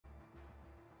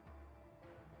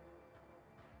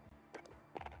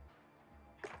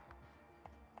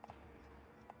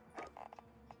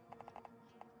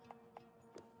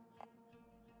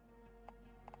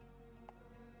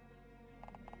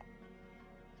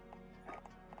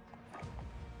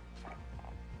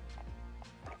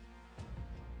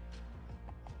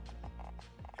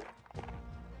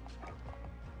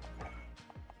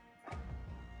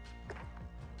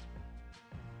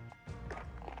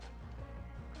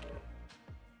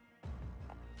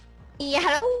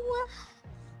Hello.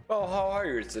 Oh, how are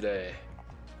you today?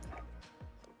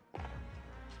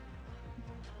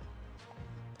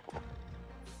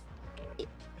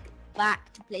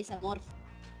 Back to play some more.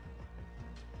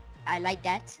 I like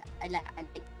that. I like.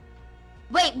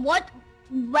 Wait, what?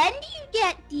 When do you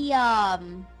get the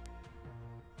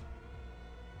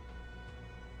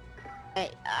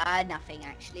Wait, nothing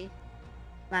actually.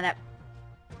 Matter.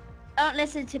 Don't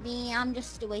listen to me. I'm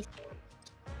just a waste.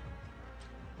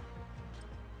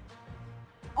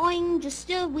 I'm just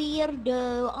a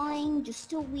weirdo. I'm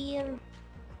just a weird.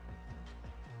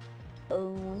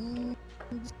 Oh.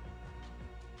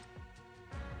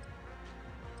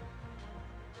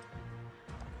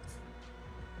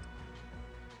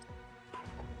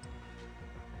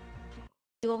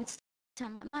 You want to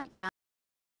turn my mic down?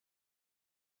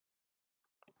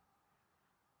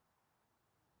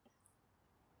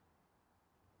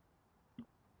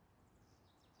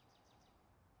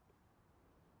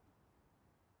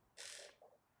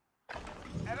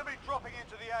 Enemy dropping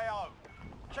into the AO.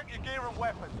 Check your gear and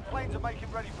weapons. Planes are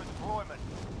making ready for deployment.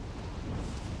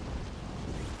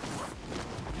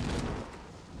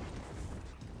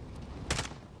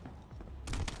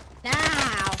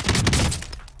 Now.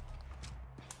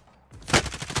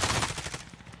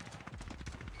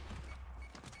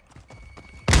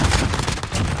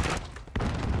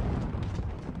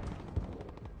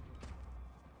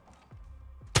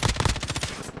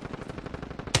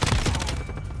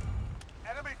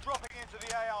 Enemy dropping into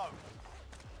the AO.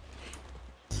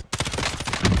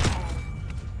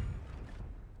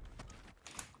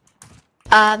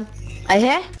 Are you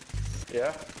here?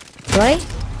 Yeah? Right?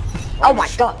 Oh my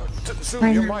god.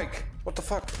 Zoom, your mic. What the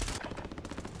fuck?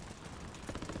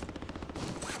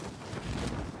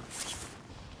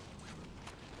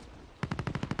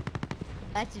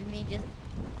 That's me just.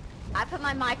 I put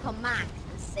my mic on max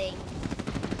and sing.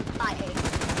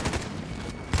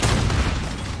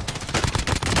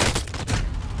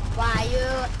 Why you?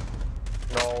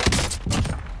 No.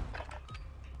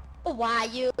 Why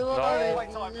you?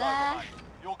 Playtime's over, mate.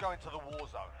 You're going to the war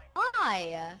zone.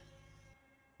 Why?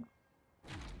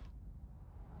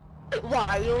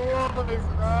 Why you always?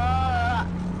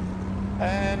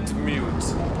 And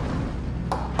mute.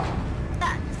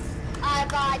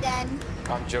 Bye then.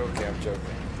 I'm joking, I'm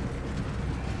joking.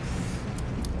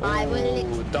 I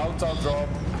will. Ooh, downtown drop.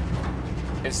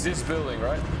 It's this building,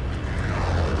 right?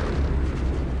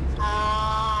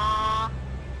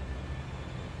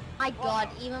 My god,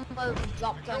 even though we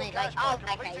dropped on it, like, oh,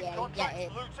 okay, yeah, you get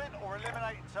it. Looting or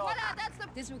eliminating targets. That's the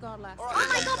disregard last. Oh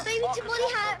my god, baby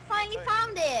Timothy finally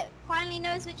found it. Finally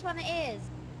knows which one it is.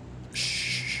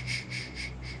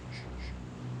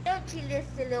 Don't you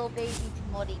listen, little baby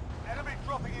Timothy. Enemy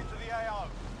dropping into the AO.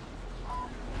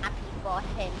 Happy for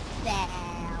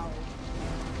himself.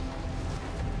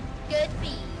 Good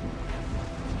beat.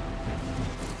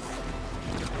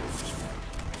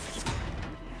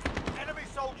 Enemy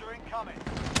soldier incoming.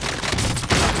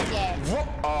 Yeah. What?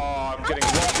 Oh, I'm getting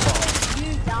one.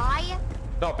 You die?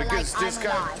 No, because like, this I'm guy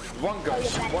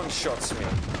alive. one shots me.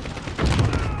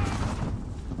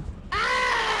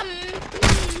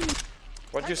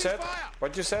 What you said?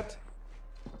 What you said?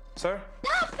 Sir?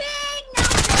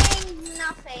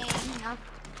 Nothing.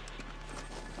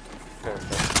 Okay.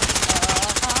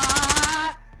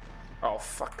 Oh,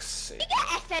 fuck's sake. You get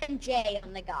FMJ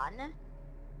on the gun.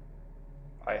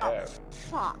 I have.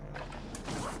 Fuck.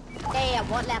 Yeah,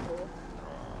 what level?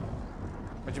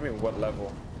 What do you mean, what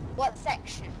level? What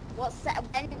section? When,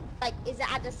 like, is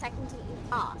it at the second to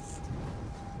last?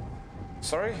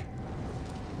 Sorry?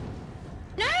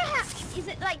 No, is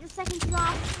it like the second to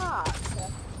last part?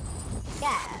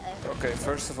 Yeah. Okay,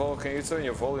 first of all, can you turn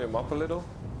your volume up a little?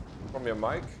 From your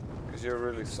mic? Because you're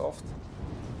really soft.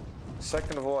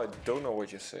 Second of all, I don't know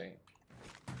what you're saying.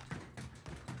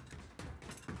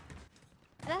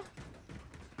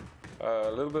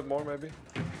 A little bit more, maybe?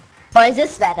 Or is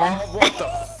this better? Oh, what the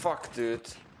fuck,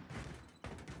 dude?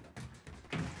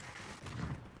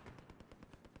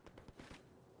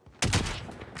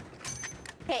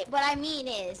 Okay, what I mean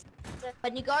is,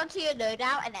 when you go into your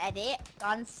loadout and edit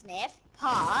gunsmith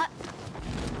part,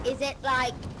 is it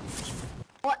like,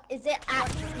 what is it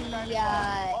actually?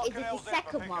 Is it the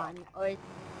second one or is it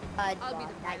the third I'll be one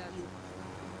the that pilot. you?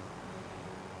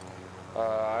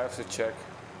 I have to check.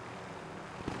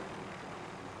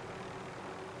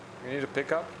 You need a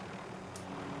pickup?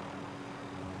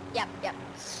 Yep.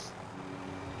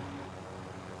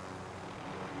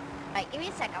 Right, give me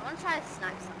a sec. I want to try to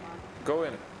snipe someone. Go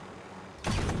in.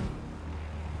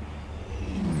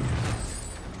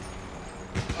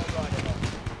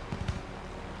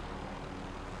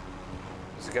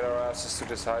 Let's get our asses to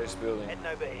this highest building. Heading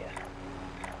over here.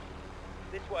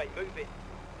 This way, move it.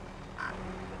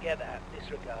 Forget that,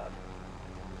 disregard.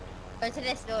 Go to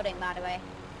this building, by the way.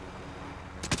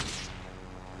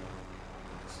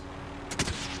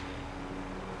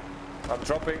 I'm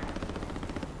dropping.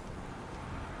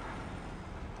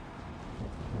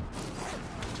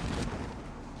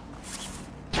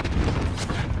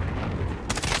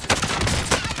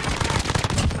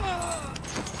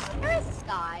 Where is this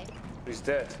guy? He's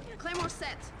dead. Claymore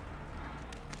set.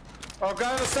 Oh,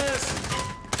 guy on the stairs!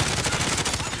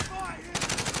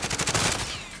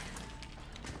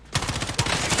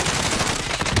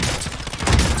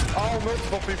 Oh,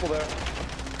 multiple people there.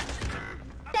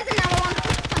 There's another one.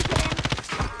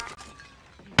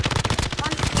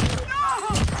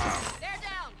 They're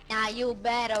down. Now you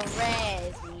better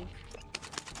res me.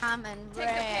 Come and Take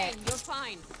the res. pain. You're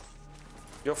fine.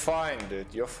 You're fine,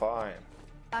 dude. You're fine.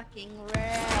 Fucking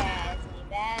res me,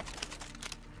 bad.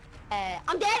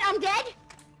 I'm dead. I'm dead.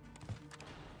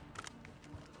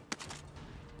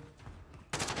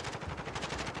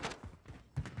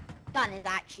 Gun is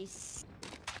actually.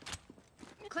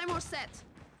 Claymore set.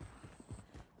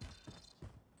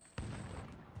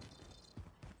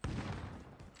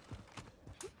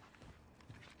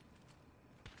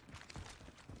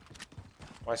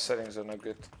 My settings are no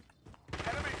good.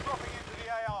 Enemy dropping into the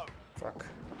AO. Fuck.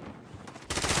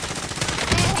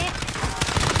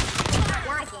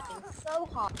 Lagging so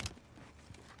hard.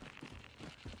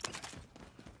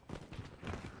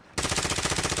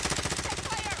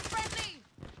 Fire! Friendly!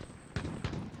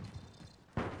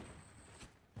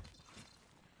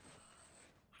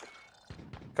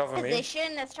 Cover me.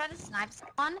 Position. Let's try to snipe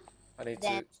someone. I need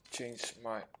Then- to change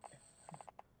my...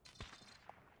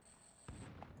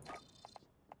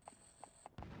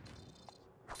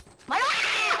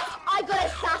 I got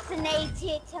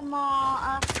assassinated,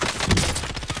 Tamara.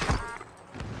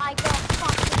 I got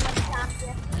fucking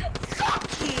assassinated. Fuck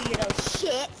you, you little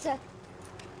shit.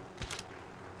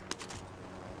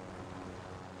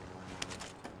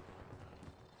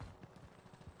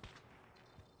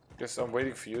 Guess I'm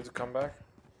waiting for you to come back.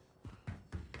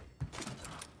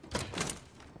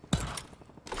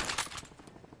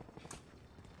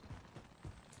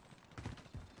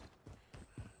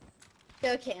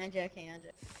 Joking, I'm joking, I'm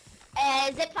joking.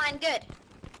 Zipline good.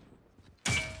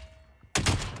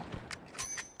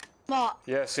 What?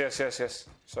 Yes, yes, yes, yes.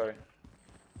 Sorry.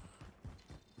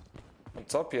 On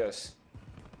top, yes.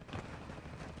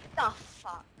 The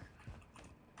fuck?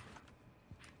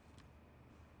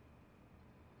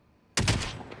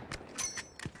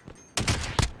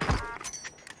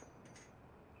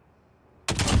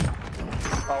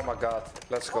 Oh my god.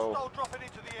 Let's go. Hostile dropping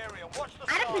into the area. Watch the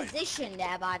Out of side. position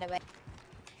there, by the way.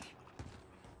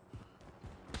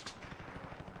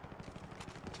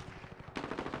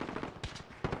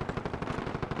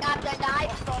 Got the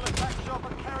knife. Hostile attack shop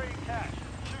and carrying cash.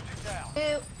 Shoot it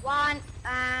down. 2, 1,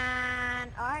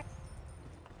 and alright.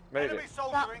 Made Enemy it.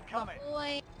 soldier incoming.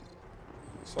 Boy.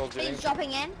 Soldier in. He's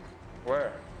dropping in.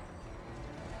 Where?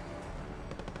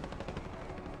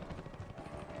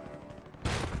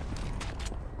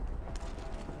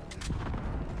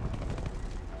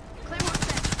 Claymore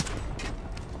set.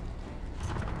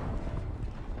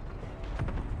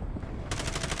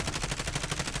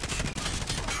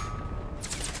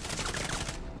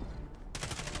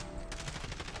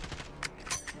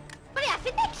 But yeah, I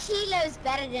think the kilo's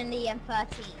better than the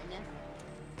M13.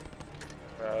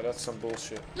 That's some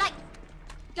bullshit. Like,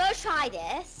 go try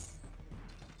this.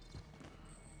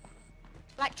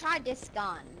 Like, try this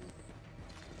gun.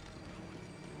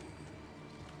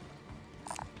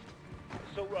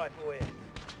 Assault rifle here.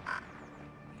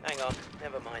 Hang on,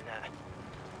 never mind that.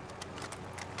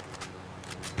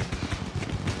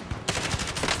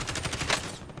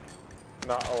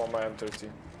 Nah, I want my M13.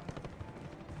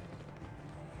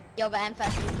 Yo, but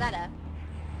M13 is better.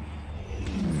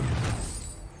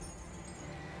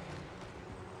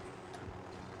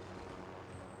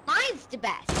 Mine's the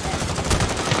best.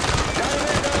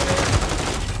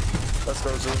 Let's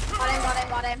go, Zoo. Got him, got him,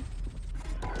 got him.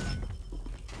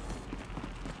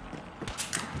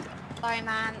 Sorry,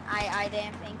 man. I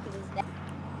didn't think he was dead.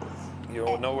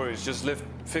 Yo, no worries. Just live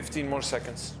 15 more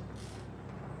seconds.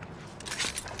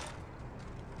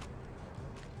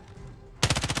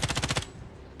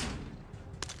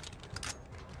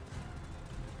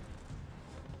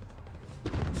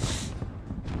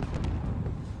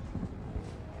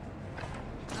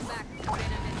 I'm back. Wait a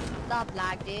minute. Stop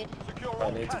lag, dude. Secure I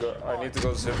all need to cash go. I need to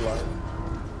go zipline.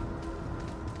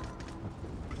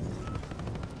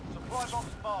 Supply box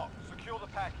marked. Secure the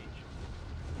package.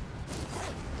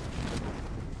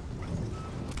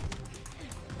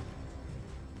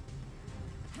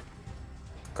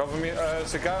 Cover me.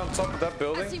 There's a guy on top of that I see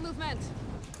building. movement.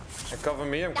 And cover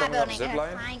me. I'm That coming up building zip is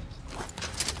line. flank.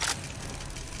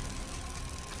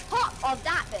 Top of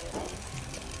that building.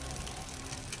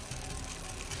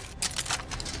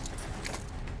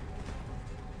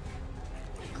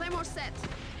 Claymore set.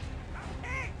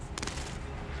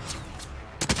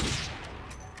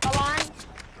 Go on.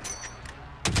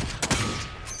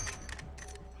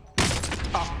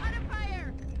 Under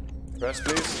fire. Rest,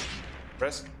 please.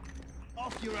 Rest.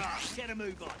 Off your ass. Get a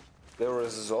move on. There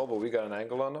is his all, but we got an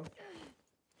angle on him.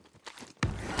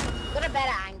 Got a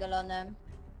better angle on them.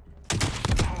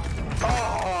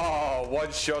 Oh,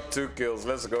 1 shot, 2 kills.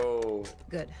 Let's go.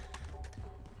 Good.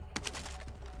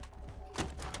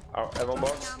 Our ammo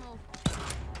box. Ammo.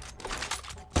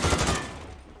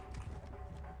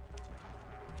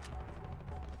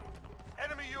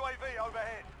 Enemy UAV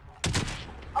overhead.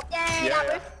 Okay, Yeah, that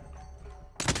was.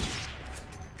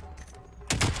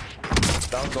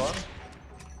 Down one.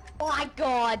 Oh my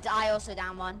god, I also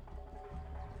down one.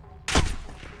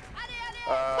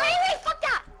 Wait, fuck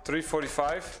that!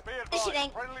 345. Be advised, Positioning.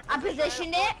 friendly I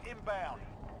positioned it. Inbound.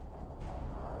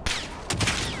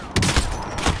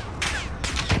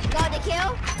 Got the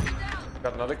kill.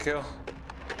 Got another kill.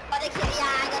 Got the kill.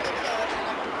 Yeah, I got the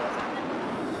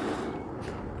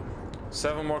kill.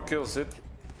 7 more kills, it.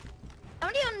 I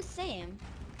don't even see him.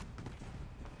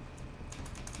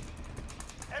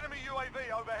 Enemy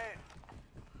UAV overhead.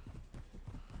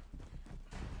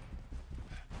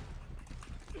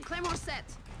 Claymore set.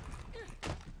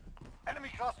 Enemy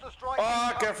cluster strike.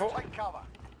 Ah, incoming. careful. Take cover.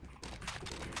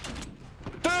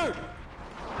 Dude!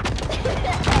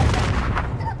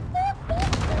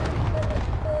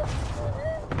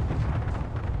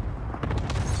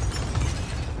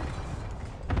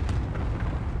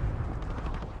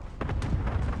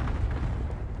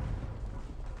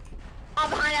 Oh,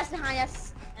 behind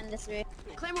us, and this roof.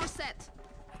 Claymore set.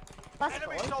 That's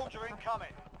Enemy cool. soldier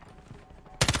incoming.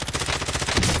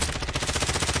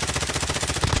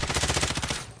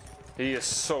 He is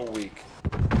so weak.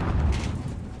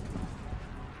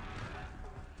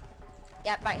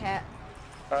 Yep, right here.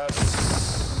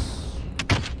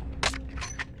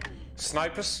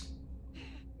 Snipers?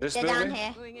 This They're building? down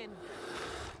here. Going in.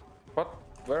 What?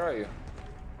 Where are you?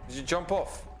 Did you jump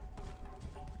off?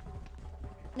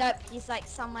 Nope, he's like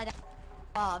somewhere down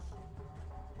above.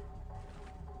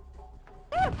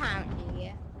 They're apparently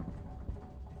here.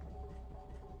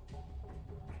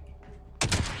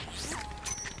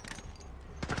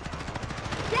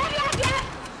 Yeah.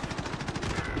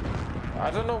 I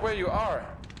don't know where you are.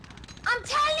 I'm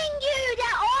telling you,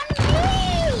 they're on me!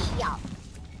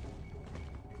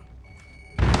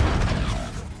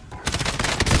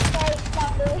 Okay,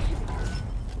 stop it.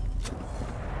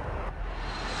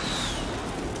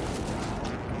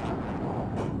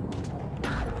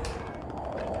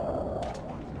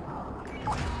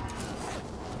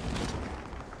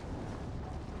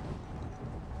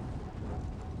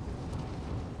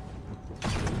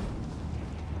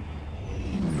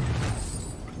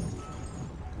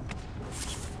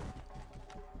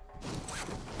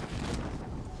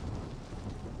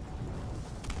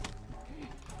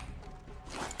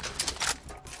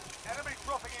 Enemy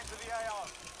dropping into the AO.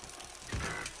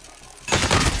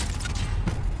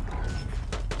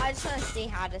 I just want to see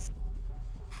how this.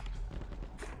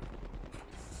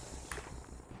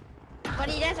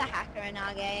 Buddy, there's a hacker in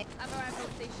our game. I've arrived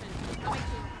at station. Coming to.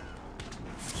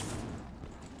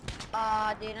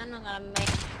 Oh, dude, I'm not gonna make.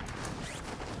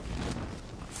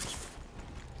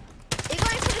 Are you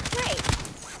going for the crate?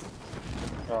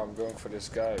 Oh, I'm going for this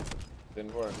guy.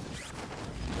 Didn't work.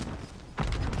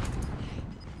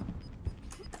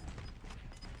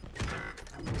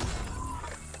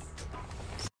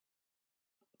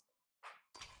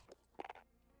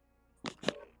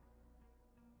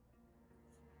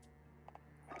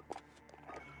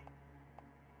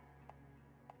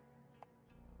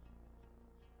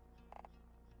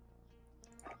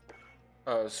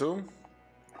 Zoom.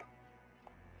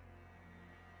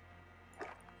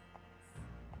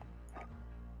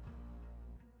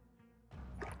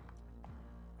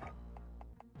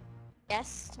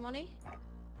 Yes, money.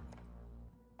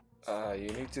 You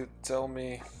need to tell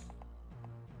me.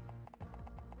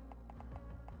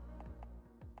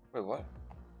 Wait, what?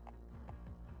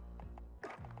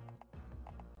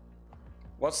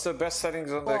 What's the best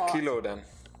settings on the Oh. kilo then?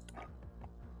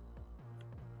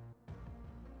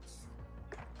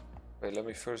 Wait, let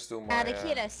me first do my. The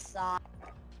kilo sucks.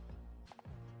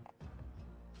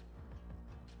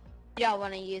 You don't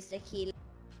want to use the kilo.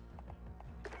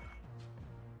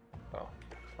 Oh,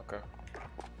 okay.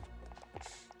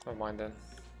 Never mind then.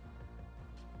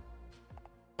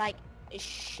 Like, is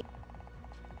shit.